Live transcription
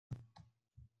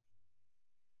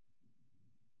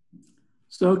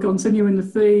So continuing the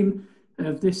theme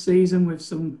of this season with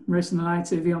some racing on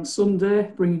ITV on Sunday,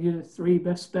 bringing you the three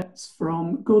best bets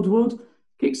from Goodwood.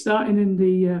 Kick-starting in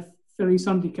the Fillies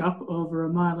handicap over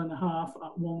 1.5 miles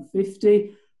at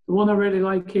 150. The one I really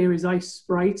like here is Ice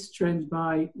Sprite, trained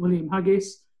by William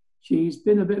Haggis. She's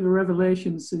been a bit of a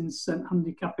revelation since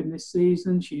handicapping this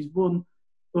season. She's won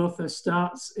both her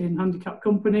starts in handicap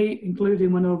company,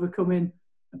 including when overcoming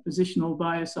a positional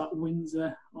bias at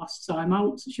Windsor last time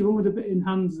out. She won with a bit in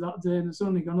hand that day and has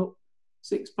only gone up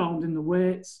 £6 in the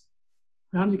weights.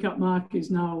 The handicap mark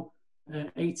is now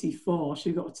 84.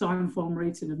 She got a Timeform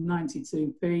rating of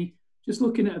 92p. Just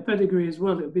looking at her pedigree as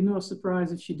well, it would be no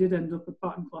surprise if she did end up a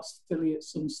pattern class filly at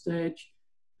some stage.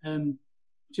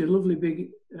 She's a lovely big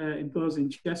imposing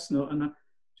chestnut, and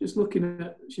just looking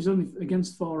at, she's only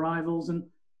against 4 rivals, and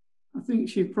I think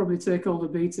she'd probably take all the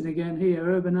beating again here.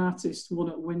 Urban Artist won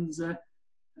at Windsor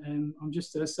on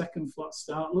just her second flat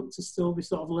start. Looked to still be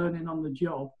sort of learning on the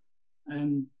job.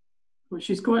 But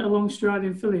she's quite a long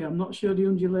striding filly. I'm not sure the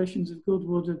undulations of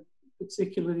Goodwood are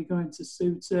particularly going to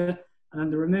suit her. And then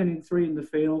the remaining 3 in the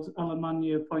field,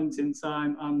 Alemania, Point in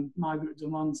Time and Margaret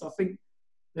Dumont, I think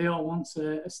they all want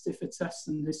a stiffer test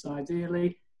than this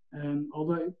ideally.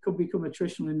 Although it could become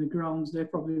attritional in the grounds, they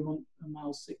probably want 1.6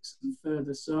 miles and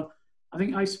further. So I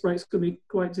think Ice Sprite's going to be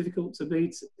quite difficult to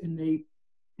beat in a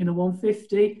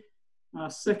 150. Our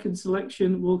second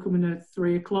selection will come in at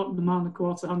 3 o'clock, the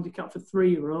 1.25 handicap for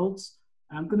 3-year-olds.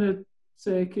 I'm going to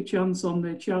take a chance on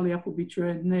the Charlie Appleby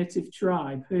trained Native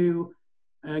Tribe, who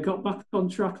got back on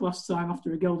track last time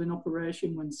after a gelding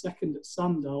operation when second at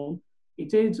Sandown. He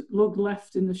did lug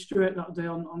left in the straight that day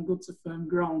on good to firm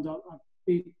ground. I'd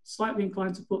be slightly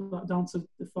inclined to put that down to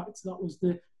the fact that was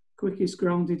the quickest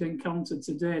ground he'd encountered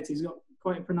to date. He's got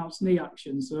quite a pronounced knee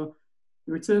action, so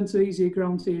the return to easier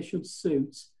ground here should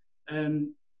suit. And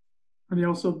he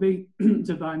also beat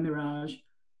Dubai Mirage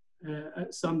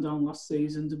at Sandown last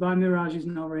season. Dubai Mirage is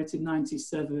now rated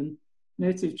 97.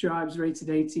 Native Tribes rated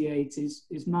 88.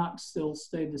 His marks still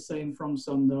stayed the same from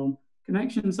Sandown.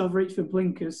 Connections have reached for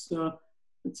blinkers, so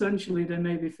potentially they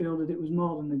maybe feel that it was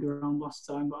more than the ground last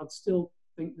time, but I'd still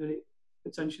think that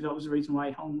potentially that was the reason why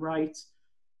he hung right.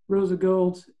 Rosa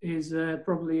Gold is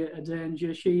probably a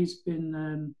danger. She's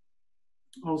been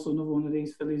also another one of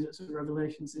these fillies that's a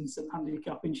revelation since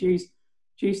handicapping. She's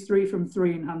 3 from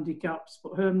 3 in handicaps,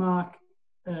 but her mark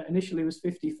initially was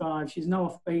 55. She's now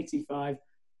off 85.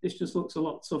 This just looks a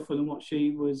lot tougher than what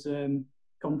she was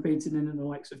competing in the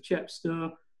likes of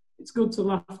Chepstow. It's good to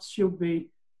left, should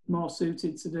be more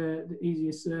suited to the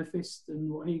easier surface than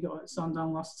what he got at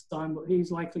Sandown last time, but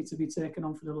he's likely to be taken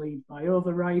on for the lead by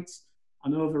Overwrite.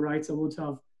 And Overwrite, I would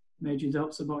have major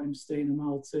doubts about him staying a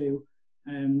mile too.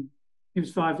 He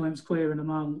was 5 lengths clear in a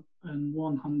 1.1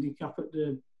 mile handicap at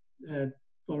the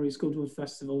Florries Goodwood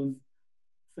Festival and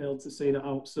failed to see that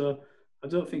out. So I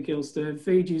don't think he'll stay.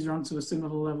 Fiji's run to a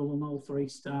similar level on all 3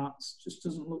 starts. Just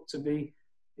doesn't look to be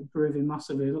improving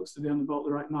massively. It looks to be on about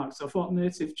the right mark. So I thought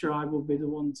Native Tribe would be the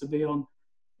one to be on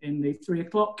in the 3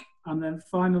 o'clock. And then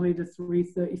finally the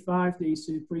 3:35, the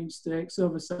Supreme Stakes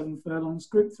over 7 furlongs,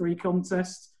 Group 3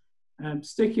 contest.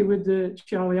 Sticking with the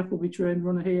Charlie Appleby trained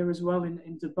runner here as well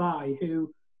in Dubai,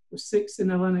 who was 6th in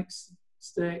the Lennox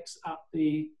Stakes at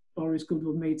the Florries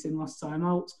Goodwood meeting last time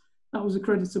out. That was a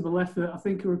creditable effort. I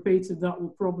think a repeat of that will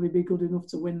probably be good enough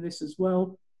to win this as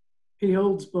well. He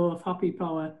holds both Happy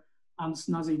Power and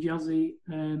Snazzy Jazzy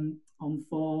on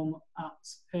form at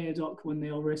Haydock when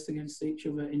they all raced against each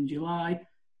other in July.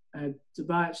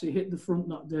 Dubai actually hit the front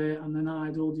that day and then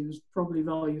idled. He was probably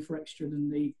value for extra than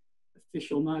the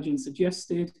official margin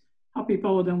suggested. Happy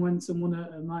Power then went and won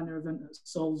a minor event at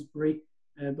Salisbury,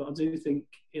 but I do think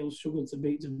he'll struggle to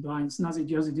beat Dubai. And Snazzy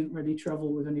Jazzy didn't really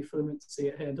travel with any fluency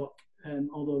at Haydock,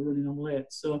 although running on late.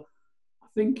 So I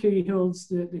think he holds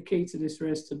the key to this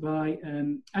race to buy.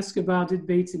 Escobar did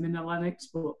beat him in the Lennox,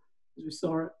 but as we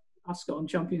saw at Ascot on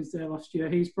Champions Day last year,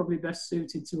 he's probably best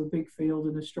suited to a big field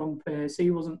and a strong pace. He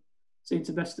wasn't seen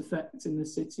to best effect in the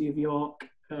city of York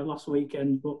last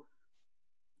weekend, but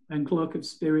and Cloak of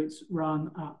Spirits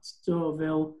ran at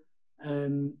Deauville.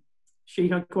 She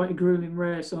had quite a grueling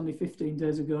race only 15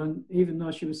 days ago, and even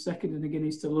though she was second in the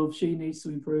Guineas to Love, she needs to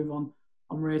improve on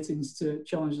ratings to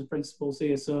challenge the principals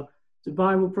here. So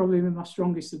Dubai will probably be my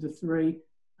strongest of the 3,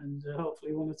 and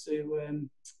hopefully 1 or 2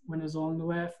 winners along the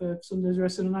way for Sunday's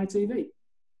racing on ITV.